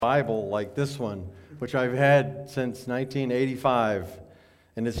Bible like this one, which I've had since 1985,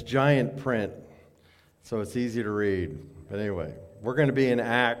 and it's giant print, so it's easy to read. But anyway, we're going to be in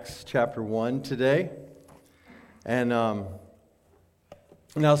Acts chapter 1 today. And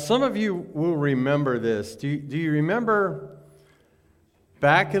now some of you will remember this. Do you remember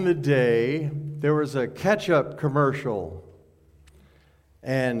back in the day, there was a ketchup commercial,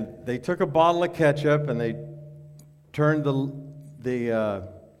 and they took a bottle of ketchup and they turned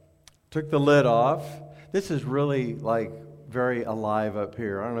took the lid off. This is really like very alive up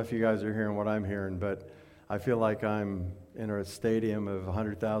here. I don't know if you guys are hearing what I'm hearing, but I feel like I'm in a stadium of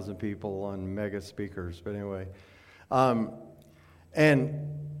 100,000 people on mega speakers. But anyway, and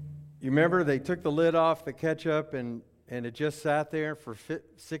you remember they took the lid off the ketchup and it just sat there for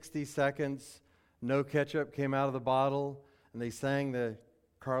 60 seconds. No ketchup came out of the bottle, and they sang the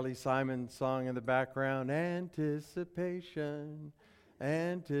Carly Simon song in the background,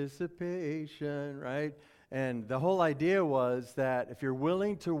 Anticipation, right? And the whole idea was that if you're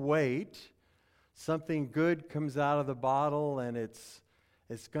willing to wait, something good comes out of the bottle, and it's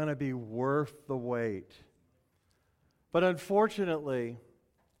going to be worth the wait. But unfortunately,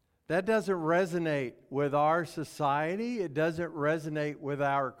 that doesn't resonate with our society. It doesn't resonate with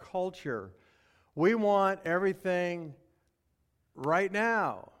our culture. We want everything right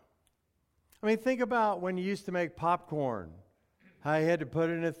now. I mean, think about when you used to make popcorn. How you had to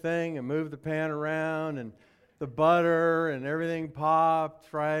put it in a thing and move the pan around, and the butter and everything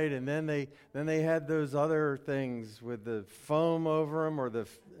popped, right? And then they had those other things with the foam over them,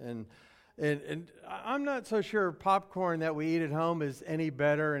 and I'm not so sure popcorn that we eat at home is any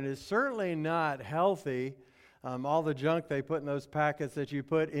better, and is certainly not healthy. All the junk they put in those packets that you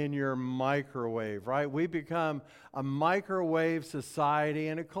put in your microwave, right? We become a microwave society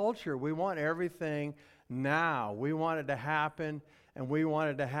and a culture. We want everything now. We want it to happen, and we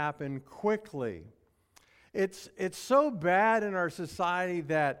want it to happen quickly. It's so bad in our society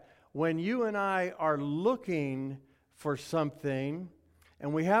that when you and I are looking for something,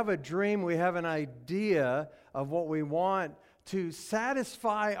 and we have a dream, we have an idea of what we want to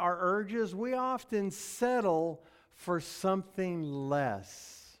satisfy our urges, we often settle for something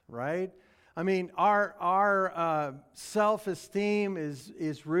less, right? I mean, our self-esteem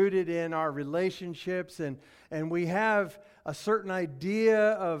is rooted in our relationships, and we have a certain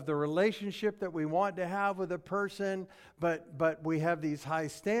idea of the relationship that we want to have with a person, but we have these high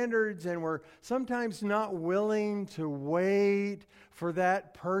standards, and we're sometimes not willing to wait for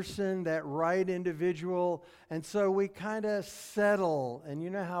that person, that right individual, and so we kind of settle, and you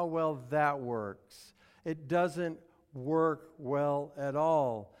know how well that works. It doesn't work well at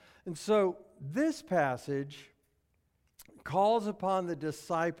all. And so this passage calls upon the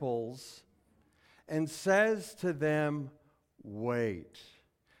disciples and says to them, wait.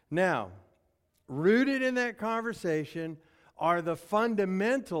 Now, rooted in that conversation are the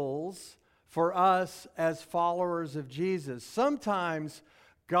fundamentals for us as followers of Jesus. Sometimes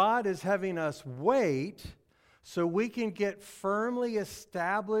God is having us wait so we can get firmly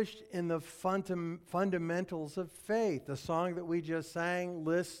established in the fundamentals of faith. The song that we just sang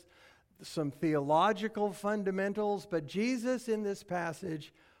lists some theological fundamentals, but Jesus in this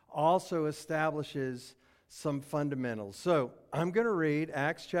passage also establishes some fundamentals. So I'm going to read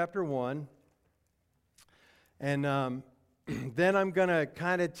Acts chapter 1, and then I'm going to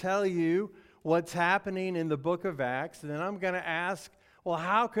kind of tell you what's happening in the book of Acts, and then I'm going to ask, well,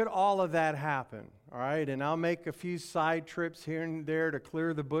 how could all of that happen? All right, and I'll make a few side trips here and there to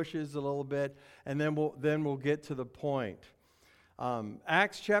clear the bushes a little bit, and then we'll get to the point.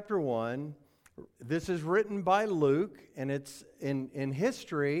 Acts chapter 1, this is written by Luke, and it's in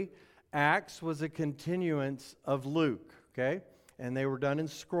history. Acts was a continuance of Luke, okay? And they were done in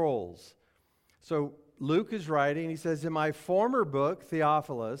scrolls. So Luke is writing, he says, in my former book,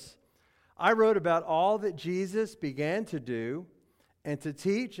 Theophilus, I wrote about all that Jesus began to do and to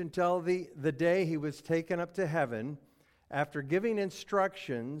teach until the day he was taken up to heaven, after giving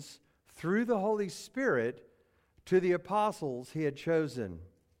instructions through the Holy Spirit to the apostles he had chosen.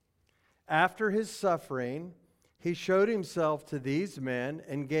 After his suffering, he showed himself to these men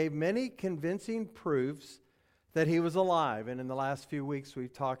and gave many convincing proofs that he was alive. And in the last few weeks,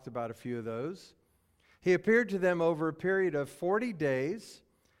 we've talked about a few of those. He appeared to them over a period of 40 days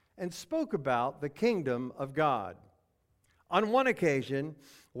and spoke about the kingdom of God. On one occasion,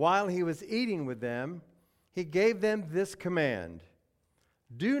 while he was eating with them, he gave them this command: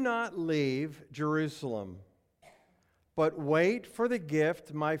 do not leave Jerusalem, but wait for the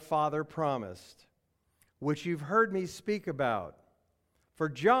gift my Father promised, which you've heard me speak about. For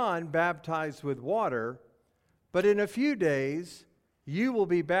John baptized with water, but in a few days you will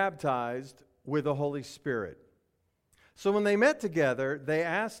be baptized with the Holy Spirit." So when they met together, they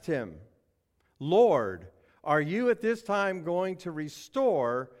asked him, "Lord, are you at this time going to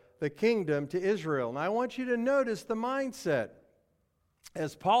restore the kingdom to Israel?" And I want you to notice the mindset.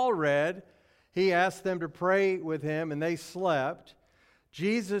 As Paul read, he asked them to pray with him, and they slept.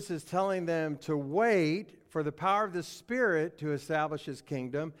 Jesus is telling them to wait for the power of the Spirit to establish his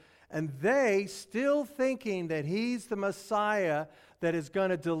kingdom, and they, still thinking that he's the Messiah that is going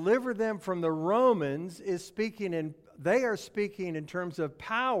to deliver them from the Romans, they are speaking in terms of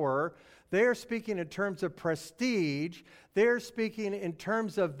power. They are speaking in terms of prestige. They are speaking in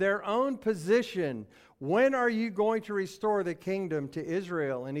terms of their own position. When are you going to restore the kingdom to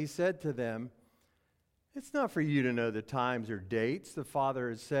Israel? And he said to them, "It's not for you to know the times or dates the Father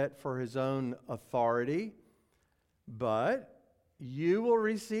has set for his own authority, but you will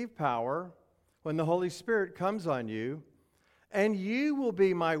receive power when the Holy Spirit comes on you, and you will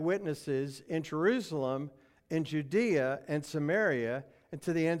be my witnesses in Jerusalem, in Judea, and Samaria, and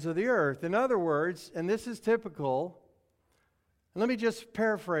to the ends of the earth." In other words, and this is typical, let me just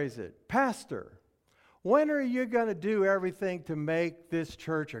paraphrase it. "Pastor, when are you going to do everything to make this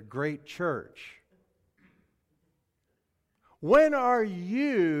church a great church? When are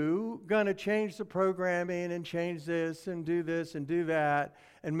you going to change the programming and change this and do that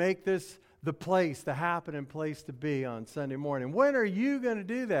and make this the place, the happening place to be on Sunday morning? When are you going to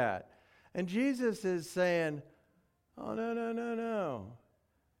do that?" And Jesus is saying, "Oh, no.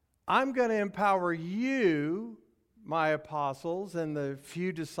 I'm going to empower you, my apostles, and the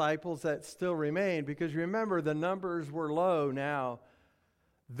few disciples that still remain," because remember, the numbers were low now.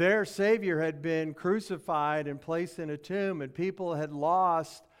 Their Savior had been crucified and placed in a tomb, and people had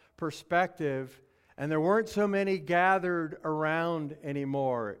lost perspective, and there weren't so many gathered around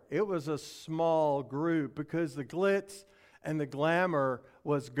anymore. It was a small group because the glitz and the glamour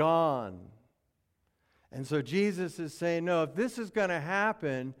was gone. And so Jesus is saying, no, if this is going to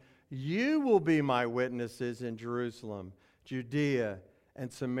happen, you will be my witnesses in Jerusalem, Judea,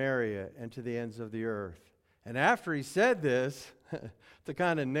 and Samaria, and to the ends of the earth. And after he said this, to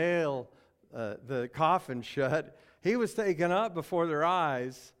kind of nail the coffin shut, he was taken up before their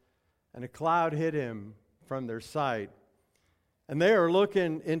eyes, and a cloud hid him from their sight. And they were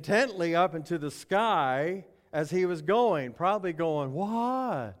looking intently up into the sky as he was going, probably going,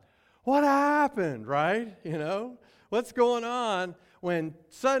 "What? What happened?" Right? You know, what's going on? When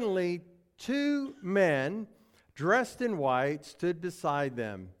suddenly 2 men dressed in white stood beside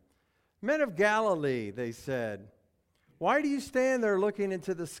them. "Men of Galilee," they said, "why do you stand there looking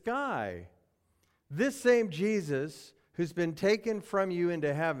into the sky? This same Jesus who's been taken from you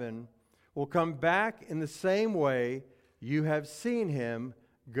into heaven will come back in the same way you have seen him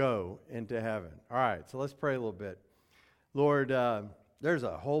go into heaven." All right, so let's pray a little bit. Lord, there's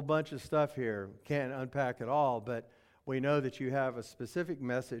a whole bunch of stuff here. Can't unpack it all, but we know that you have a specific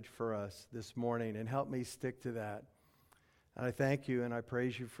message for us this morning, and help me stick to that. And I thank you and I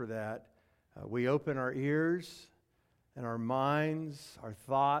praise you for that. We open our ears and our minds, our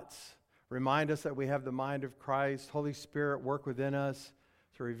thoughts. Remind us that we have the mind of Christ. Holy Spirit, work within us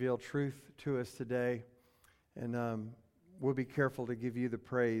to reveal truth to us today. And we'll be careful to give you the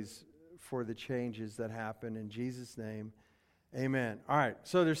praise for the changes that happen. In Jesus' name, amen. All right,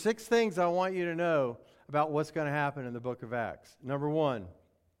 so there's 6 things I want you to know about what's going to happen in the book of Acts. Number 1,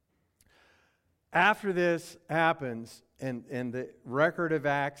 after this happens, and the record of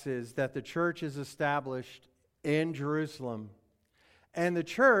Acts is that the church is established in Jerusalem, and the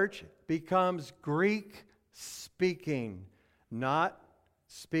church becomes Greek-speaking, not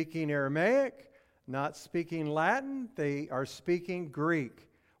speaking Aramaic, not speaking Latin. They are speaking Greek.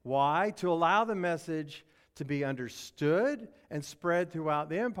 Why? To allow the message to be understood and spread throughout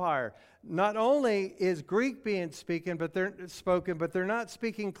the empire. Not only is Greek being spoken, but they're not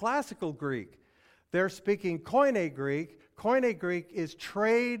speaking classical Greek. They're speaking Koine Greek. Koine Greek is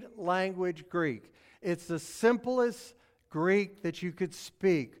trade language Greek. It's the simplest Greek that you could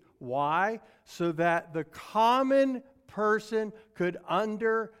speak. Why? So that the common person could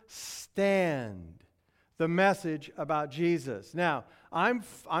understand the message about Jesus. Now, I'm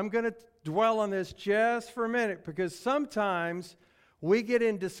going to dwell on this just for a minute, because sometimes we get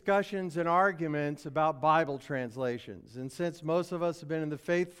in discussions and arguments about Bible translations. And since most of us have been in the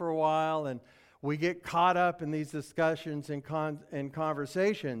faith for a while, and we get caught up in these discussions and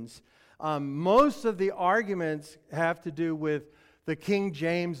conversations, most of the arguments have to do with the King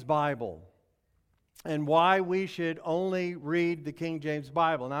James Bible and why we should only read the King James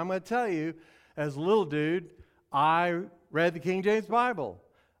Bible. And I'm going to tell you, as a little dude, I read the King James Bible.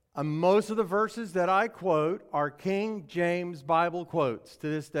 Most of the verses that I quote are King James Bible quotes to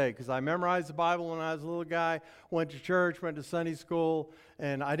this day, because I memorized the Bible when I was a little guy, went to church, went to Sunday school,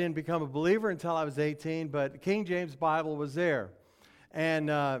 and I didn't become a believer until I was 18, but the King James Bible was there. And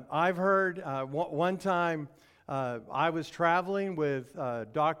I've heard one time I was traveling with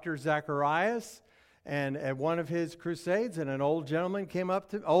Dr. Zacharias, and at one of his crusades, and an older gentleman,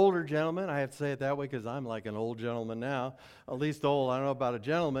 I have to say it that way because I'm like an old gentleman now, at least old, I don't know about a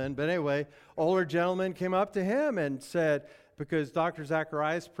gentleman, but anyway, older gentleman came up to him and said, because Dr.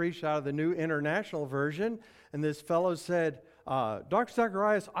 Zacharias preached out of the New International Version, and this fellow said, Dr.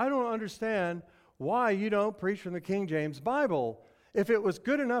 Zacharias, I don't understand why you don't preach from the King James Bible. If it was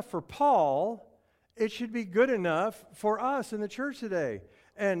good enough for Paul, it should be good enough for us in the church today.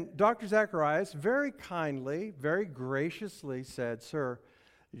 And Dr. Zacharias very kindly, very graciously said, sir,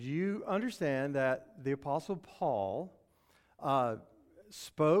 do you understand that the Apostle Paul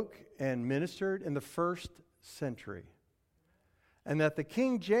spoke and ministered in the first century? And that the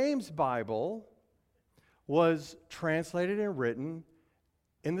King James Bible was translated and written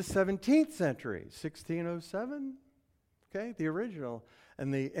in the 17th century, 1607, okay, the original.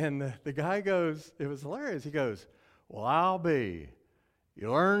 And the guy goes, it was hilarious, he goes, well, I'll be. You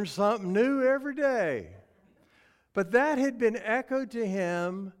learn something new every day. But that had been echoed to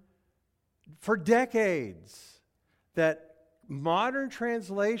him for decades, that modern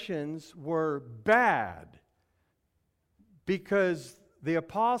translations were bad because the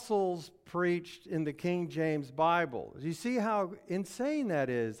apostles preached in the King James Bible. You see how insane that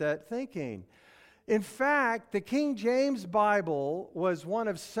is, that thinking. In fact, the King James Bible was one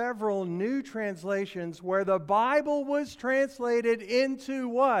of several new translations where the Bible was translated into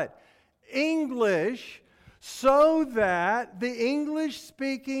what? English, so that the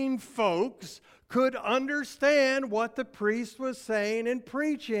English-speaking folks could understand what the priest was saying and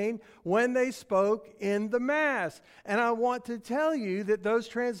preaching when they spoke in the Mass. And I want to tell you that those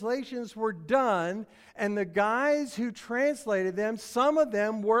translations were done, and the guys who translated them, some of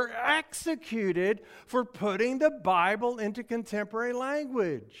them were executed for putting the Bible into contemporary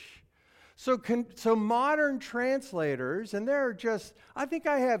language. So modern translators, and there are just, I think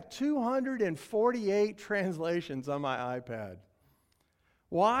I have 248 translations on my iPad.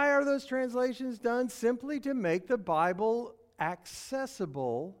 Why are those translations done? Simply to make the Bible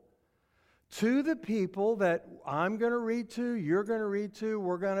accessible to the people that I'm going to read to, you're going to read to,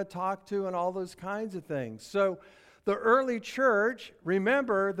 we're going to talk to, and all those kinds of things. So the early church,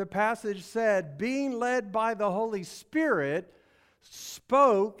 remember the passage said, being led by the Holy Spirit,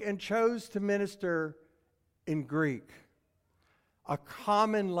 spoke and chose to minister in Greek, a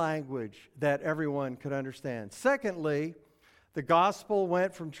common language that everyone could understand. Secondly, the gospel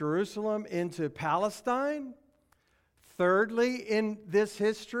went from Jerusalem into Palestine. Thirdly, in this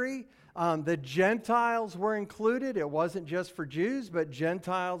history, the Gentiles were included. It wasn't just for Jews, but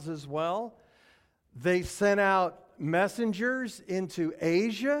Gentiles as well. They sent out messengers into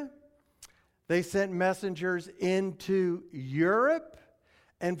Asia. They sent messengers into Europe.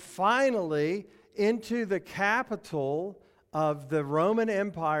 And finally, into the capital of the Roman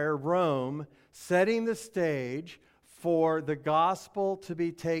Empire, Rome, setting the stage for the gospel to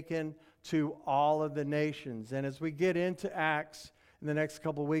be taken to all of the nations. And as we get into Acts in the next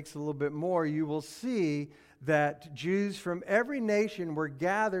couple of weeks a little bit more, you will see that Jews from every nation were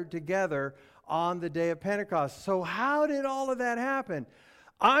gathered together on the day of Pentecost. So how did all of that happen?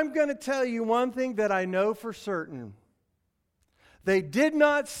 I'm going to tell you one thing that I know for certain. They did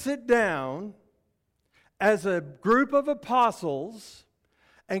not sit down as a group of apostles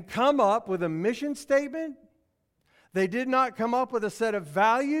and come up with a mission statement. They did not come up with a set of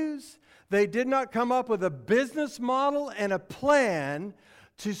values. They did not come up with a business model and a plan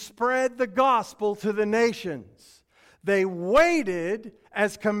to spread the gospel to the nations. They waited,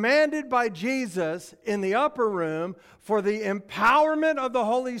 as commanded by Jesus in the upper room, for the empowerment of the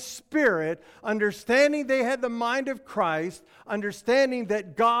Holy Spirit, understanding they had the mind of Christ, understanding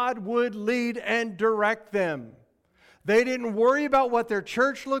that God would lead and direct them. They didn't worry about what their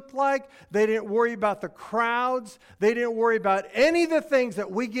church looked like. They didn't worry about the crowds. They didn't worry about any of the things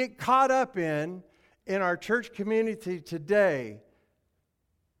that we get caught up in our church community today.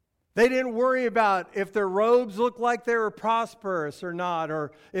 They didn't worry about if their robes looked like they were prosperous or not,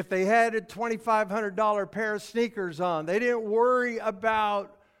 or if they had a $2,500 pair of sneakers on. They didn't worry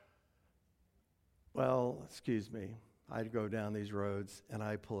about, well, excuse me, I'd go down these roads and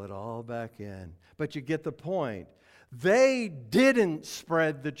I pull it all back in. But you get the point. They didn't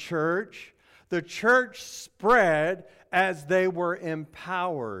spread the church. The church spread as they were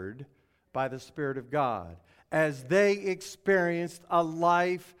empowered by the Spirit of God, as they experienced a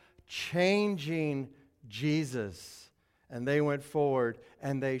life changing Jesus. And they went forward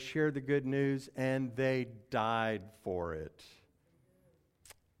and they shared the good news and they died for it.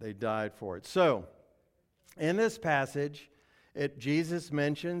 They died for it. So, in this passage, Jesus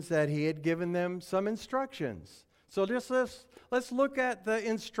mentions that he had given them some instructions. So let's look at the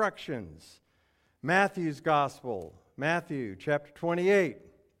instructions. Matthew's Gospel, Matthew chapter 28,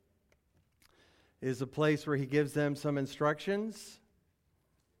 is a place where he gives them some instructions.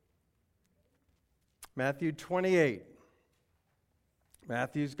 Matthew 28,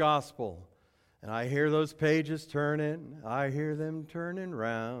 Matthew's Gospel. And I hear those pages turning. I hear them turning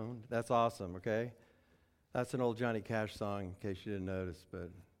round. That's awesome, okay? That's an old Johnny Cash song, in case you didn't notice, but,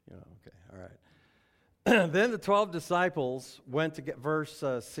 okay, all right. Then the 12 disciples went to get, verse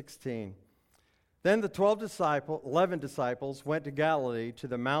 16. Then the 11 disciples went to Galilee to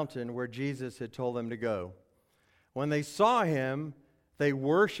the mountain where Jesus had told them to go. When they saw him, they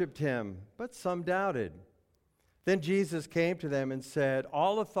worshiped him, but some doubted. Then Jesus came to them and said,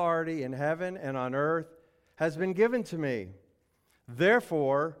 "All authority in heaven and on earth has been given to me.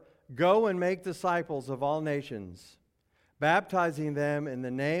 Therefore, go and make disciples of all nations, baptizing them in the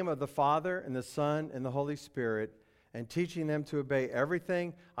name of the Father and the Son and the Holy Spirit, and teaching them to obey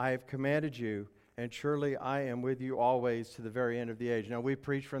everything I have commanded you. And surely I am with you always to the very end of the age." Now, we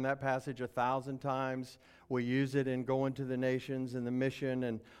preach from that passage 1,000 times. We use it in going to the nations and the mission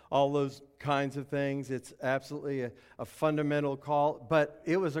and all those kinds of things. It's absolutely a fundamental call. But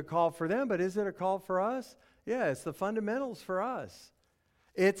it was a call for them. But is it a call for us? Yeah, it's the fundamentals for us.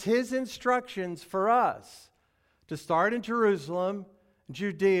 It's his instructions for us to start in Jerusalem,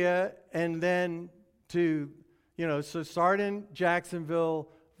 Judea, and then to, so start in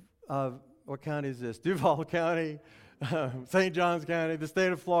Jacksonville. What county is this? Duval County, St. Johns County, the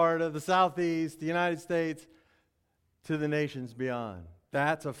state of Florida, the Southeast, the United States, to the nations beyond.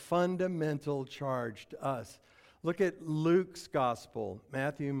 That's a fundamental charge to us. Look at Luke's Gospel,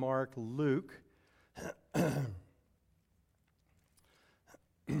 Matthew, Mark, Luke.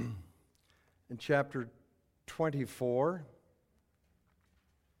 In chapter 24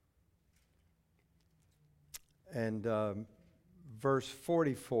 and verse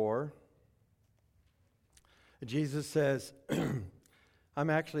 44, Jesus says, I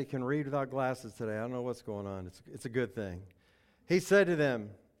actually can read without glasses today. I don't know what's going on. It's a good thing. He said to them,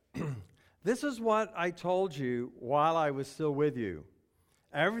 "This is what I told you while I was still with you.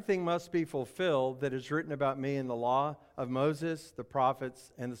 Everything must be fulfilled that is written about me in the law of Moses, the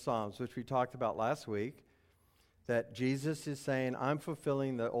prophets, and the Psalms," which we talked about last week, that Jesus is saying, I'm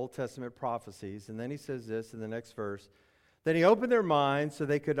fulfilling the Old Testament prophecies. And then he says this in the next verse. Then he opened their minds so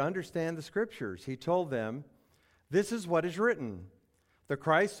they could understand the Scriptures. He told them, "This is what is written. The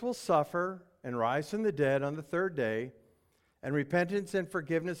Christ will suffer and rise from the dead on the third day, and repentance and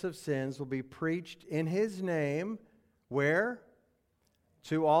forgiveness of sins will be preached in his name." Where?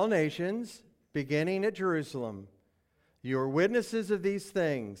 "To all nations, beginning at Jerusalem. You are witnesses of these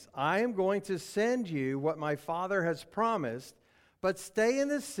things. I am going to send you what my Father has promised, but stay in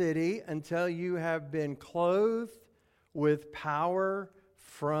the city until you have been clothed with power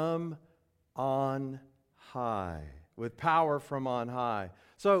from on high." With power from on high.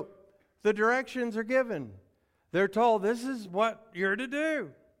 So the directions are given. They're told, this is what you're to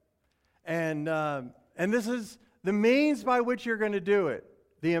do. And this is the means by which you're going to do it.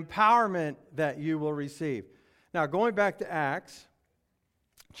 The empowerment that you will receive. Now, going back to Acts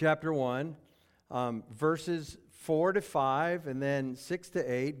chapter 1, verses 4 to 5 and then 6 to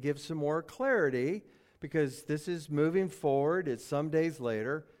 8 give some more clarity, because this is moving forward. It's some days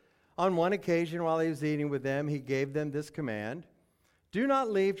later. On one occasion, while he was eating with them, he gave them this command: "Do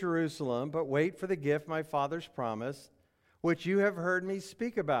not leave Jerusalem, but wait for the gift my Father's promised, which you have heard me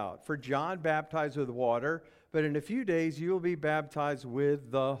speak about. For John baptized with water, but in a few days you will be baptized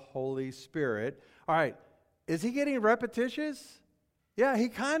with the Holy Spirit." All right, is he getting repetitious? Yeah, he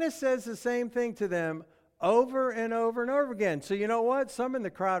kind of says the same thing to them over and over and over again. So you know what? Some in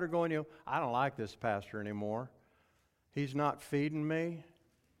the crowd are going, I don't like this pastor anymore. He's not feeding me.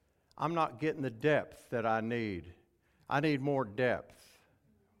 I'm not getting the depth that I need. I need more depth.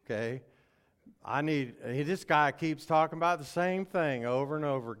 Okay? This guy keeps talking about the same thing over and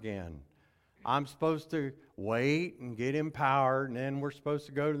over again. I'm supposed to wait and get empowered, and then we're supposed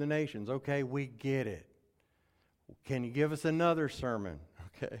to go to the nations. Okay, we get it. Can you give us another sermon?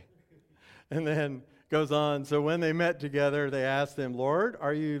 Okay. And then goes on. So when they met together, they asked him, "Lord,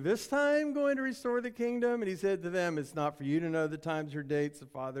 are you this time going to restore the kingdom?" And he said to them, "It's not for you to know the times or dates the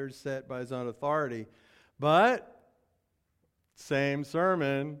Father has set by his own authority. But," same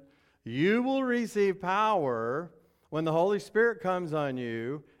sermon, "you will receive power when the Holy Spirit comes on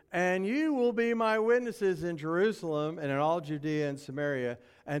you, and you will be my witnesses in Jerusalem and in all Judea and Samaria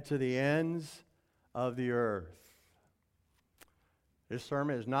and to the ends of the earth. This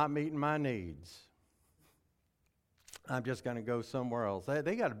sermon is not meeting my needs. I'm just going to go somewhere else.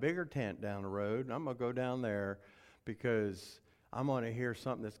 They got a bigger tent down the road, and I'm going to go down there because I'm going to hear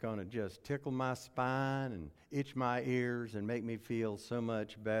something that's going to just tickle my spine and itch my ears and make me feel so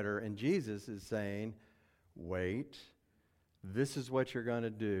much better. And Jesus is saying, wait, this is what you're going to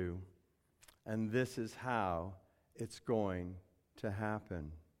do, and this is how it's going to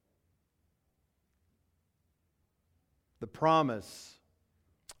happen. The promise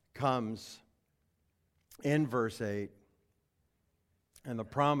comes in verse 8, and the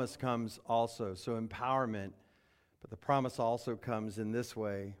promise comes also. So empowerment, but the promise also comes in this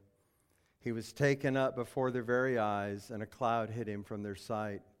way. He was taken up before their very eyes, and a cloud hid him from their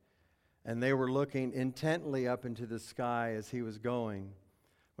sight. And they were looking intently up into the sky as he was going,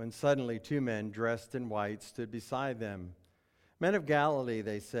 when suddenly 2 men dressed in white stood beside them. Men of Galilee,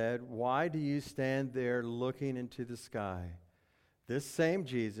 they said, why do you stand there looking into the sky? This same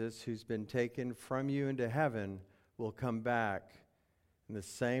Jesus who's been taken from you into heaven will come back in the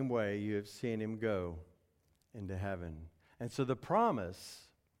same way you have seen him go into heaven. And so the promise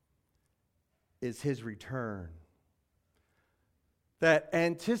is his return. That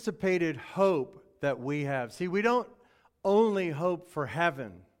anticipated hope that we have. See, we don't only hope for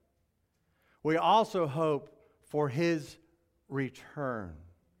heaven. We also hope for his return.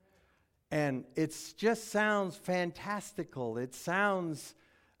 And it just sounds fantastical. It sounds,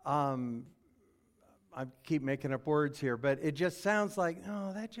 I keep making up words here, but it just sounds like,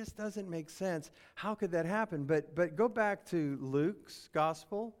 no, that just doesn't make sense. How could that happen? But go back to Luke's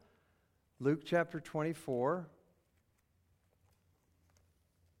gospel, Luke chapter 24.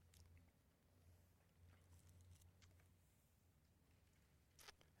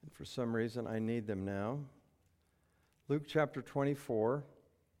 And for some reason, I need them now. Luke chapter 24.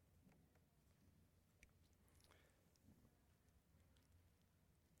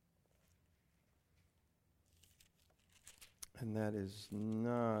 And that is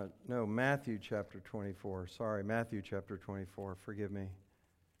Matthew chapter 24. Sorry, Matthew chapter 24. Forgive me.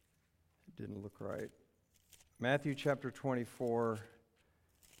 It didn't look right. Matthew chapter 24.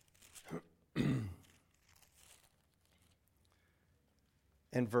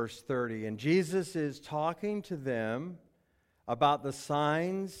 And verse 30. And Jesus is talking to them about the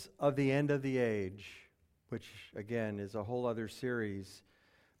signs of the end of the age, which, again, is a whole other series.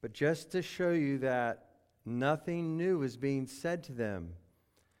 But just to show you that nothing new is being said to them.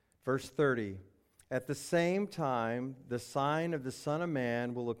 Verse 30, at the same time, the sign of the Son of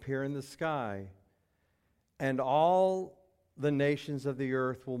Man will appear in the sky, and all the nations of the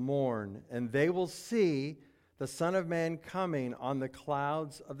earth will mourn, and they will see the Son of Man coming on the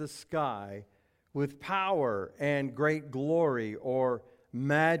clouds of the sky with power and great glory or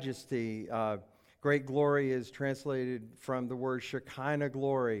majesty. Great glory is translated from the word Shekinah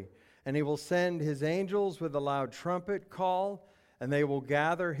glory. And he will send his angels with a loud trumpet call, and they will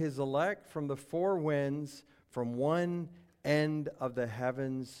gather his elect from the four winds, from one end of the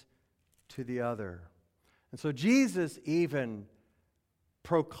heavens to the other. And so Jesus even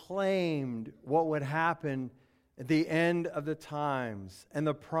proclaimed what would happen at the end of the times and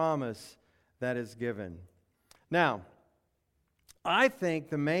the promise that is given. Now, I think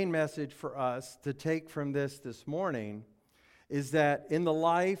the main message for us to take from this morning is that in the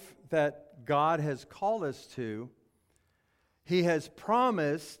life that God has called us to, he has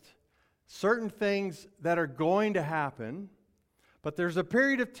promised certain things that are going to happen, but there's a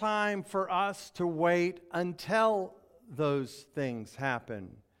period of time for us to wait until those things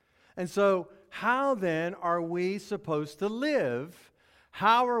happen. And so, how then are we supposed to live?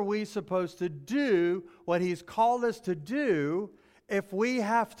 How are we supposed to do what he's called us to do if we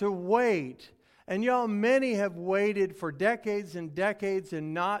have to wait? And y'all, many have waited for decades and decades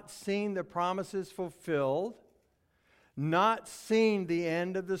and not seen the promises fulfilled, not seen the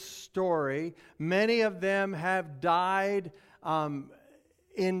end of the story. Many of them have died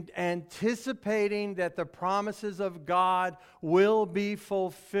in anticipating that the promises of God will be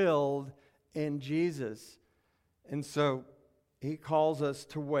fulfilled in Jesus. And so he calls us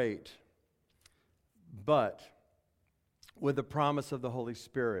to wait, but with the promise of the Holy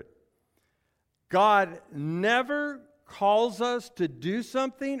Spirit. God never calls us to do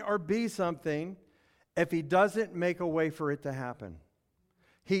something or be something if he doesn't make a way for it to happen.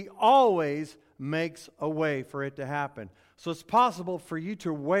 He always makes a way for it to happen. So it's possible for you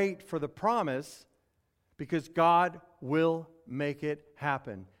to wait for the promise because God will make it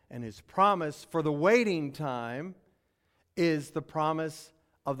happen. And his promise for the waiting time is the promise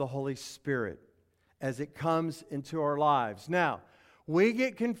of the Holy Spirit as it comes into our lives. Now, we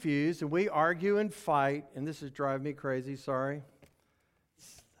get confused and we argue and fight, and this is driving me crazy, sorry.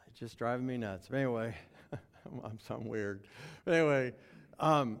 It's just driving me nuts. But anyway, I'm weird. But anyway,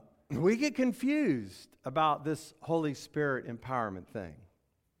 we get confused about this Holy Spirit empowerment thing.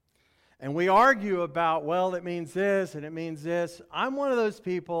 And we argue about, well, it means this and it means this. I'm one of those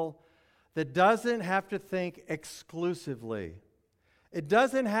people that doesn't have to think exclusively. It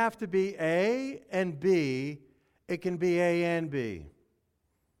doesn't have to be A and B. It can be A and B.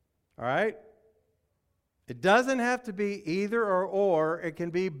 All right? It doesn't have to be either or. It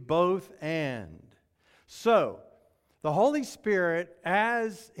can be both and. So, the Holy Spirit,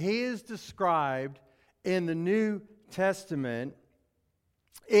 as He is described in the New Testament,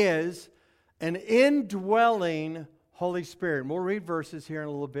 is an indwelling Holy Spirit. And we'll read verses here in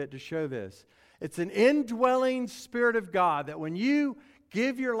a little bit to show this. It's an indwelling Spirit of God that when you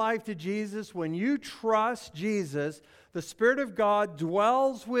give your life to Jesus, when you trust Jesus, the Spirit of God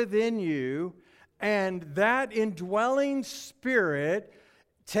dwells within you, and that indwelling Spirit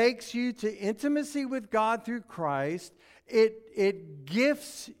takes you to intimacy with God through Christ. It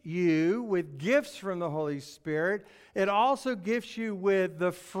gifts you with gifts from the Holy Spirit. It also gifts you with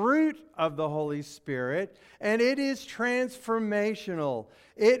the fruit of the Holy Spirit, and it is transformational.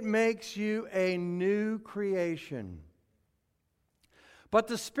 It makes you a new creation. But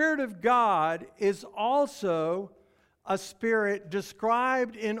the Spirit of God is also a spirit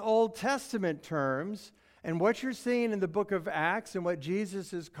described in Old Testament terms, and what you're seeing in the book of Acts and what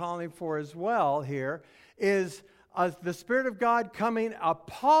Jesus is calling for as well here is the Spirit of God coming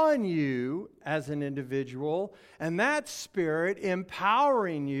upon you as an individual, and that Spirit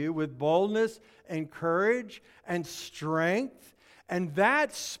empowering you with boldness and courage and strength, and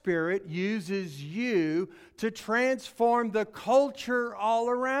that Spirit uses you to transform the culture all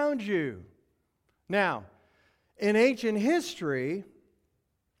around you. Now, in ancient history,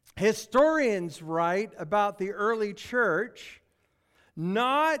 historians write about the early church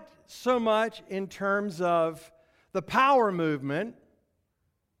not so much in terms of the power movement,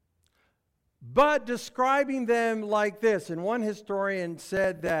 but describing them like this. And one historian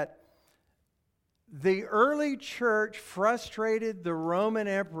said that the early church frustrated the Roman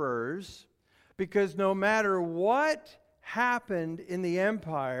emperors because no matter what happened in the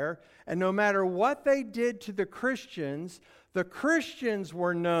empire and no matter what they did to the Christians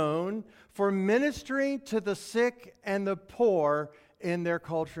were known for ministering to the sick and the poor in their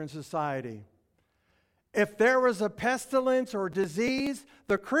culture and society. If there was a pestilence or disease,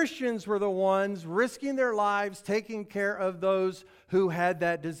 the Christians were the ones risking their lives taking care of those who had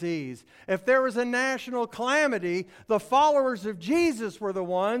that disease. If there was a national calamity, the followers of Jesus were the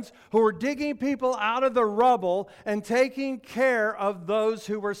ones who were digging people out of the rubble and taking care of those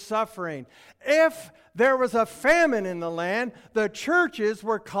who were suffering. If there was a famine in the land, the churches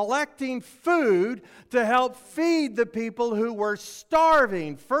were collecting food to help feed the people who were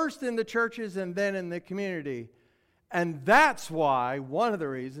starving, first in the churches and then in the community. And that's why, one of the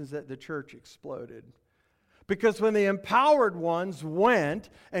reasons that the church exploded. Because when the empowered ones went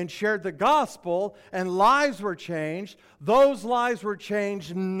and shared the gospel and lives were changed, those lives were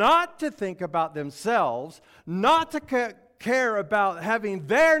changed not to think about themselves, not to care about having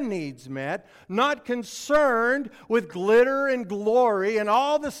their needs met, not concerned with glitter and glory and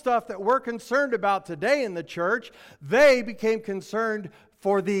all the stuff that we're concerned about today in the church. They became concerned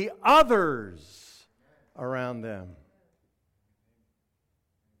for the others around them.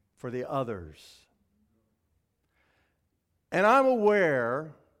 For the others. And I'm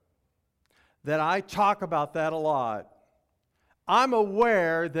aware that I talk about that a lot. I'm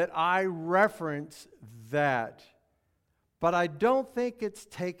aware that I reference that. But I don't think it's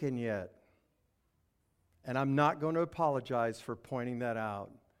taken yet. And I'm not going to apologize for pointing that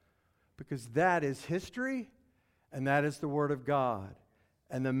out. Because that is history and that is the Word of God.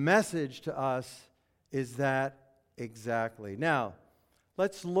 And the message to us is that exactly. Now,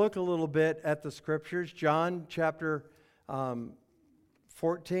 let's look a little bit at the Scriptures. John chapter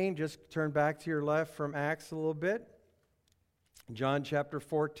 14. Just turn back to your left from Acts a little bit. John chapter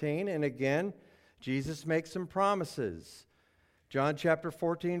 14. And again, Jesus makes some promises. John chapter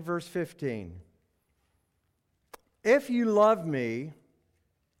 14, verse 15. If you love me,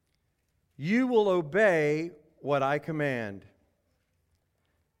 you will obey what I command.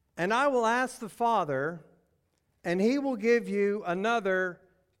 And I will ask the Father, and He will give you another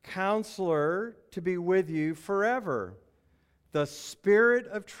counselor to be with you forever, the Spirit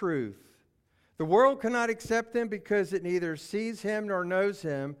of truth. The world cannot accept Him because it neither sees Him nor knows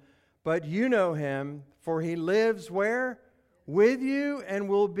Him, but you know Him, for He lives where? with you and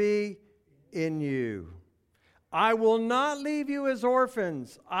will be in you. I will not leave you as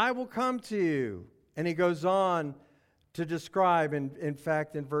orphans. I will come to you. And he goes on to describe, in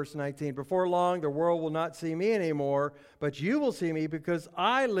fact, in verse 19, before long the world will not see me anymore, but you will see me because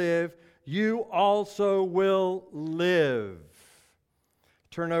I live, you also will live.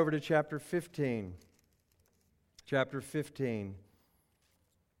 Turn over to chapter 15. Chapter 15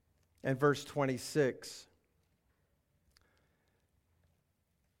 and verse 26.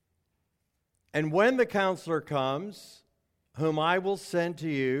 And when the Counselor comes, whom I will send to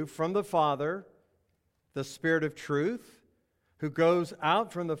you from the Father, the Spirit of truth, who goes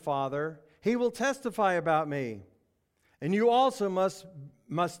out from the Father, he will testify about me. And you also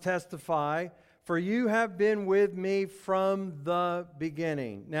must testify, for you have been with me from the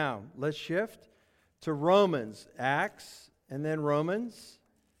beginning. Now, let's shift to Romans, Acts, and then Romans.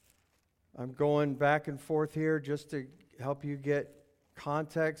 I'm going back and forth here just to help you get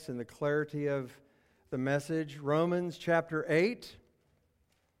context and the clarity of the message. Romans chapter 8.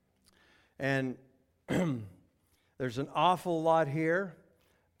 And there's an awful lot here,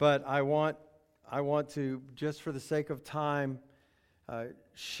 but I want to, just for the sake of time,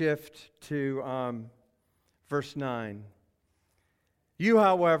 shift to verse 9. You,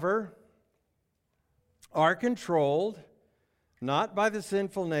 however, are controlled, not by the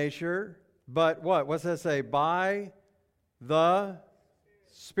sinful nature, but what? What's that say? By the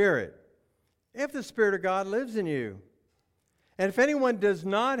Spirit. If the Spirit of God lives in you. And if anyone does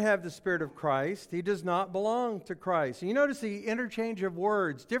not have the Spirit of Christ, he does not belong to Christ. And you notice the interchange of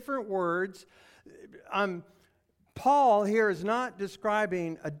words, different words. Paul here is not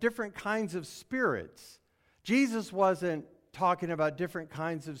describing different kinds of spirits. Jesus wasn't talking about different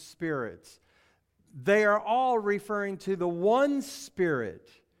kinds of spirits. They are all referring to the one Spirit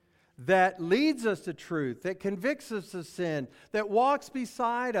that leads us to truth, that convicts us of sin, that walks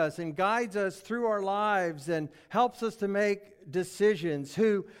beside us and guides us through our lives and helps us to make decisions,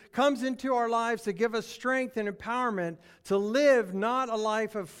 who comes into our lives to give us strength and empowerment to live not a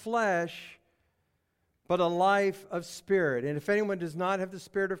life of flesh, but a life of spirit. And if anyone does not have the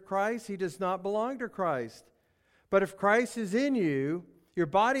Spirit of Christ, he does not belong to Christ. But if Christ is in you, your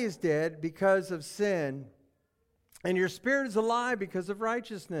body is dead because of sin, and your spirit is alive because of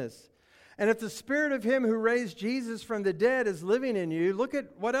righteousness. And if the Spirit of Him who raised Jesus from the dead is living in you, look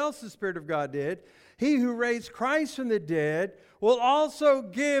at what else the Spirit of God did. He who raised Christ from the dead will also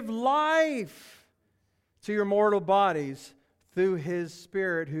give life to your mortal bodies through His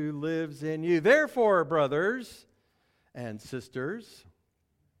Spirit who lives in you. Therefore, brothers and sisters,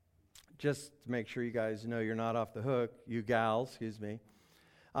 just to make sure you guys know you're not off the hook, you gals, excuse me,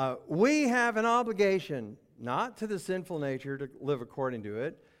 we have an obligation, not to the sinful nature to live according to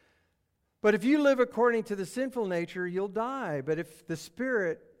it, but if you live according to the sinful nature, you'll die. But if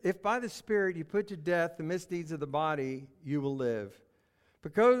by the Spirit you put to death the misdeeds of the body, you will live.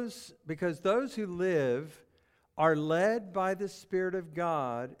 Because those who live are led by the Spirit of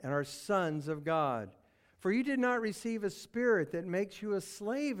God and are sons of God. For you did not receive a spirit that makes you a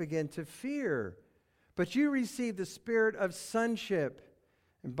slave again to fear, but you received the Spirit of sonship,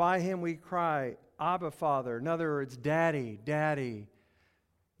 and by Him we cry, Abba, Father. In other words, Daddy, Daddy.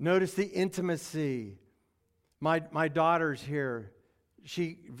 Notice the intimacy. My daughter's here.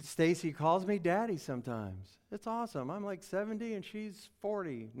 Stacy calls me Daddy sometimes. It's awesome. I'm like 70 and she's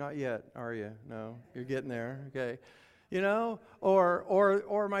 40. Not yet, are you? No, you're getting there. Okay. You know,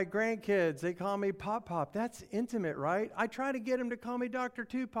 or my grandkids, they call me Pop Pop. That's intimate, right? I try to get them to call me Dr.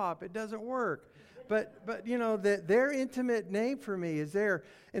 Two Pop. It doesn't work. But you know, their intimate name for me is there.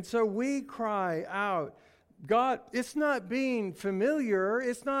 And so we cry out, God, it's not being familiar.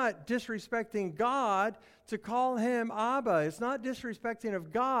 It's not disrespecting God to call Him Abba. It's not disrespecting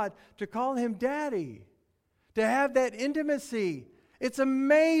of God to call Him Daddy. To have that intimacy. It's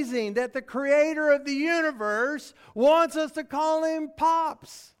amazing that the Creator of the universe wants us to call Him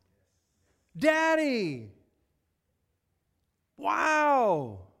Pops. Daddy.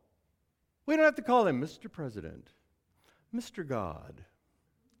 Wow. We don't have to call Him Mr. President, Mr. God,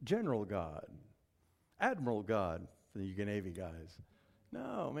 General God, Admiral God for the Navy guys.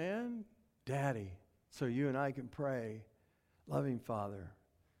 No, man. Daddy. So you and I can pray, loving Father,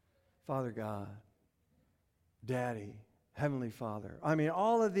 Father God, Daddy, Heavenly Father. I mean,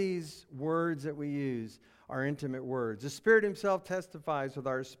 all of these words that we use are intimate words. The Spirit Himself testifies with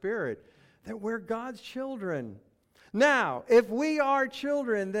our spirit that we're God's children. Now, if we are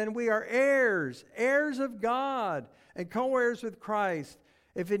children, then we are heirs, heirs of God, and co-heirs with Christ,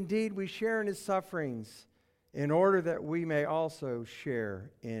 if indeed we share in His sufferings, in order that we may also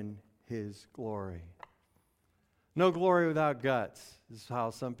share in His glory. No glory without guts is how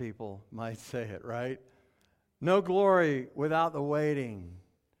some people might say it, right? No glory without the waiting.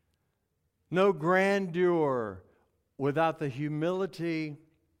 No grandeur without the humility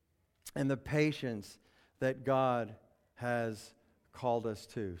and the patience that God has called us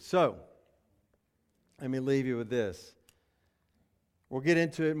to. So, let me leave you with this. We'll get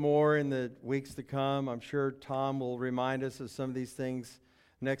into it more in the weeks to come. I'm sure Tom will remind us of some of these things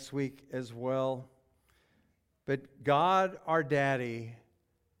next week as well. But God, our Daddy,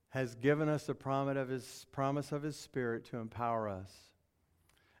 has given us the promise of His Spirit to empower us.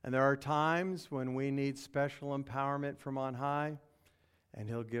 And there are times when we need special empowerment from on high, and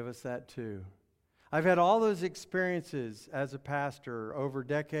He'll give us that too. I've had all those experiences as a pastor over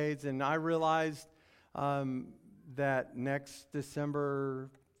decades, and I realized that next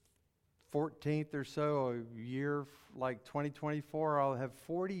December 14th or so, a year like 2024, I'll have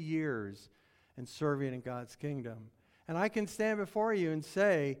 40 years in serving in God's kingdom. And I can stand before you and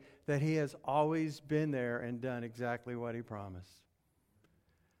say that He has always been there and done exactly what He promised.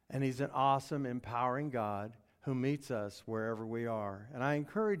 And He's an awesome, empowering God who meets us wherever we are. And I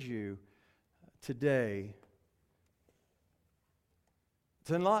encourage you today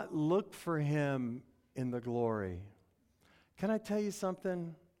to not look for Him in the glory. Can I tell you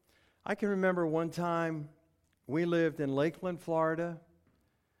something? I can remember one time we lived in Lakeland, Florida.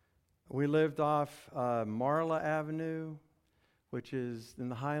 We lived off Marla Avenue, which is in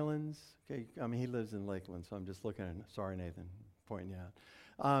the Highlands. Okay, I mean, he lives in Lakeland, so I'm just looking at him. Sorry, Nathan, pointing you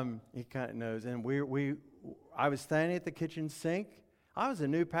out. He kind of knows. And I was standing at the kitchen sink. I was a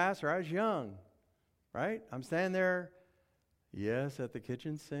new pastor. I was young, right? I'm standing there, yes, at the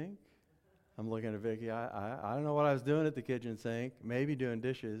kitchen sink. I'm looking at Vicki. I don't know what I was doing at the kitchen sink. Maybe doing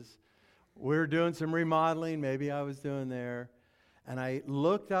dishes. We were doing some remodeling. Maybe I was doing there. And I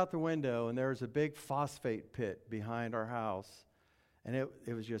looked out the window, and there was a big phosphate pit behind our house. And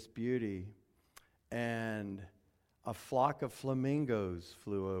it was just beauty. And a flock of flamingos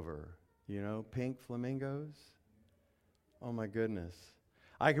flew over. You know, pink flamingos. Oh, my goodness.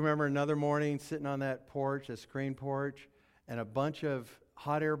 I can remember another morning sitting on that porch, a screen porch, and a bunch of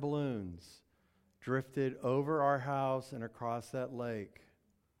hot air balloons drifted over our house and across that lake.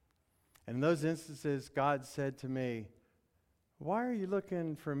 And in those instances, God said to me, "Why are you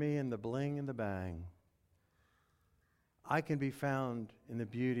looking for me in the bling and the bang? I can be found in the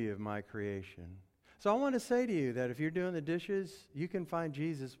beauty of my creation." So I want to say to you that if you're doing the dishes, you can find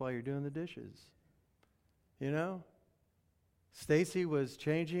Jesus while you're doing the dishes. You know? Stacy was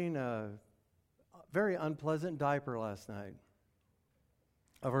changing a very unpleasant diaper last night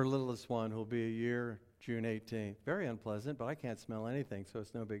of her littlest one, who'll be a year, June 18th. Very unpleasant, but I can't smell anything, so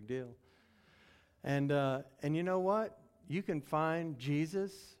it's no big deal. And you know what? You can find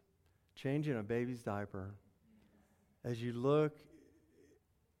Jesus changing a baby's diaper as you look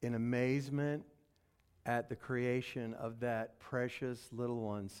in amazement at the creation of that precious little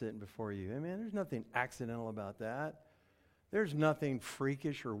one sitting before you. I mean, there's nothing accidental about that. There's nothing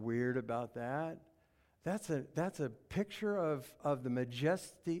freakish or weird about that. That's a picture of the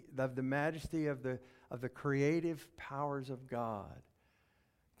majesty of the creative powers of God.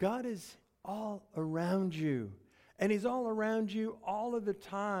 God is all around you. And He's all around you all of the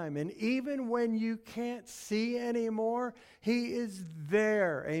time. And even when you can't see anymore, He is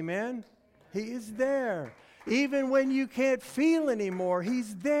there. Amen? He is there. Even when you can't feel anymore,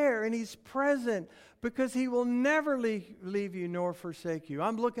 He's there and He's present, because He will never leave you nor forsake you.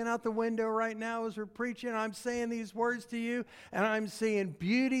 I'm looking out the window right now as we're preaching. I'm saying these words to you, and I'm seeing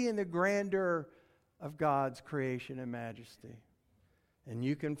beauty in the grandeur of God's creation and majesty. And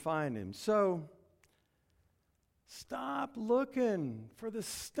you can find Him. So, stop looking for the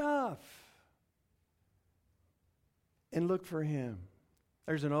stuff and look for Him.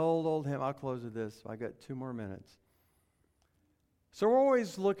 There's an old hymn. I'll close with this. I got 2 more minutes. So we're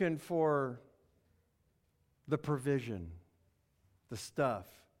always looking for the provision, the stuff.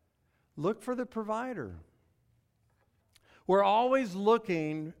 Look for the provider. We're always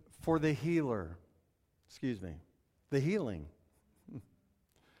looking for the healer. The healing.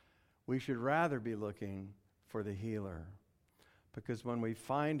 We should rather be looking for the healer, because when we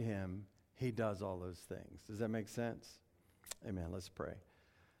find Him, He does all those things. Does that make sense? Amen. Let's pray.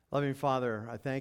 Loving Father, I thank